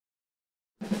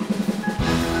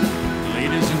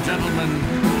and gentlemen,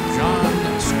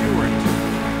 Jon Stewart.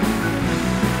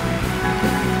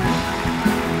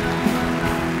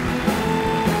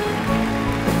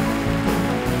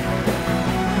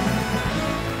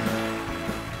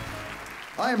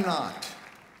 I am not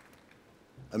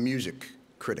a music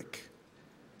critic,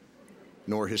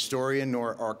 nor historian,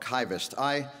 nor archivist.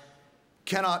 I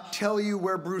cannot tell you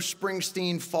where Bruce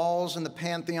Springsteen falls in the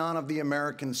pantheon of the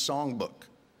American songbook.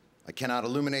 I cannot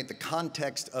illuminate the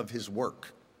context of his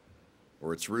work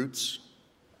or its roots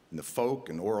in the folk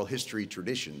and oral history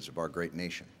traditions of our great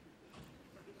nation.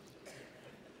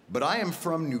 But I am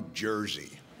from New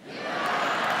Jersey.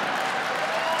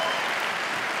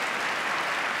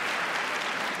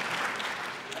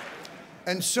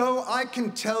 And so I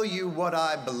can tell you what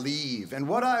I believe, and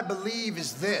what I believe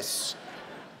is this.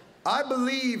 I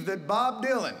believe that Bob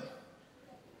Dylan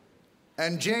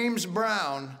and James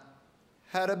Brown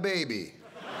had a baby.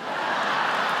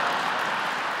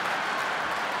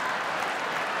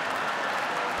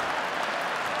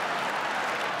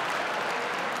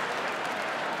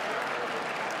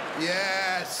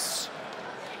 Yes.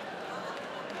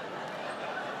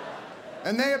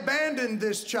 And they abandoned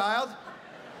this child.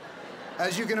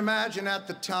 As you can imagine, at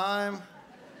the time,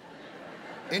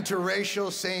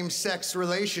 interracial same-sex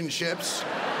relationships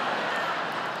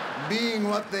being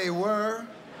what they were,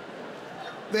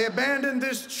 they abandoned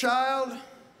this child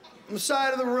on the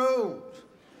side of the road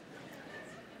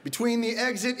between the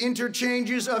exit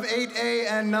interchanges of 8A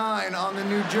and 9 on the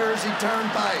New Jersey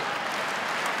Turnpike.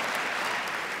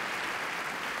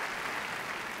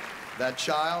 That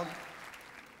child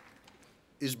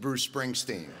is Bruce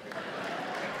Springsteen.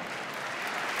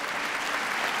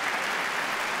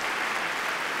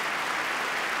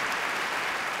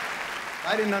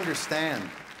 I didn't understand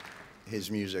his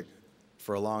music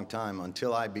for a long time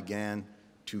until I began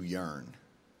to yearn.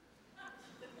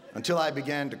 Until I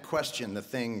began to question the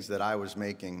things that I was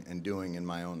making and doing in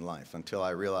my own life. Until I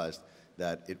realized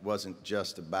that it wasn't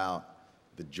just about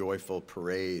the joyful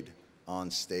parade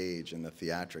on stage and the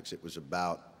theatrics. It was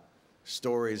about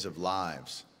stories of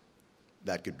lives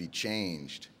that could be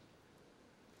changed.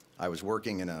 I was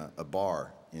working in a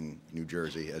bar in New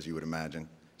Jersey, as you would imagine,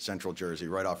 Central Jersey,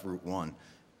 right off Route 1.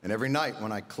 And every night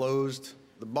when I closed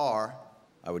the bar,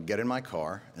 I would get in my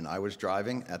car, and I was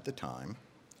driving at the time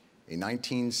a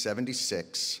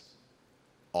 1976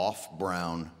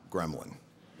 off-brown Gremlin.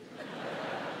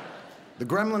 The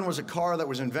Gremlin was a car that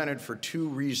was invented for two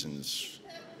reasons.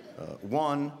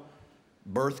 One,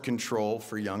 birth control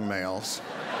for young males.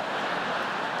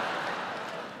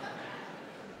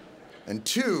 And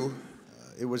two,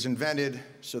 it was invented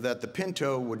so that the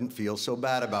Pinto wouldn't feel so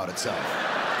bad about itself.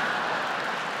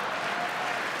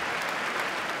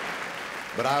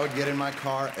 But I would get in my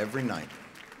car every night,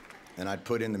 and I'd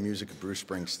put in the music of Bruce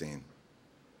Springsteen,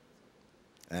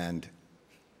 and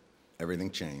everything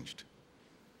changed.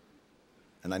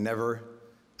 And I never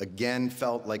again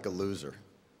felt like a loser.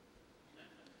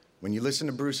 When you listen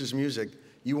to Bruce's music,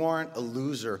 you aren't a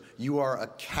loser, you are a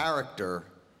character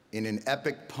in an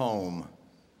epic poem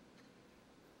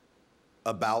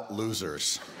about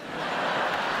losers.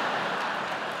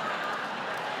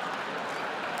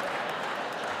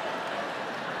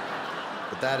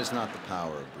 But that is not the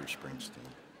power of Bruce Springsteen.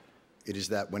 It is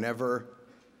that whenever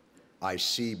I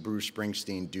see Bruce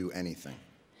Springsteen do anything,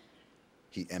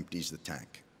 he empties the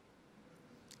tank.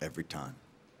 Every time.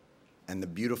 And the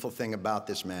beautiful thing about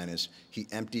this man is he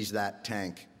empties that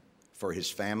tank for his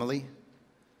family,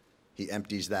 he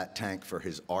empties that tank for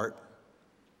his art,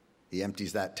 he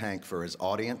empties that tank for his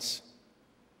audience,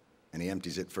 and he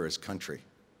empties it for his country.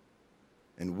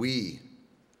 And we,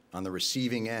 on the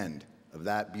receiving end of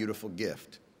that beautiful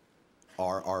gift,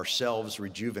 are ourselves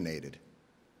rejuvenated,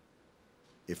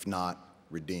 if not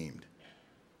redeemed.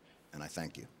 And I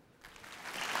thank you.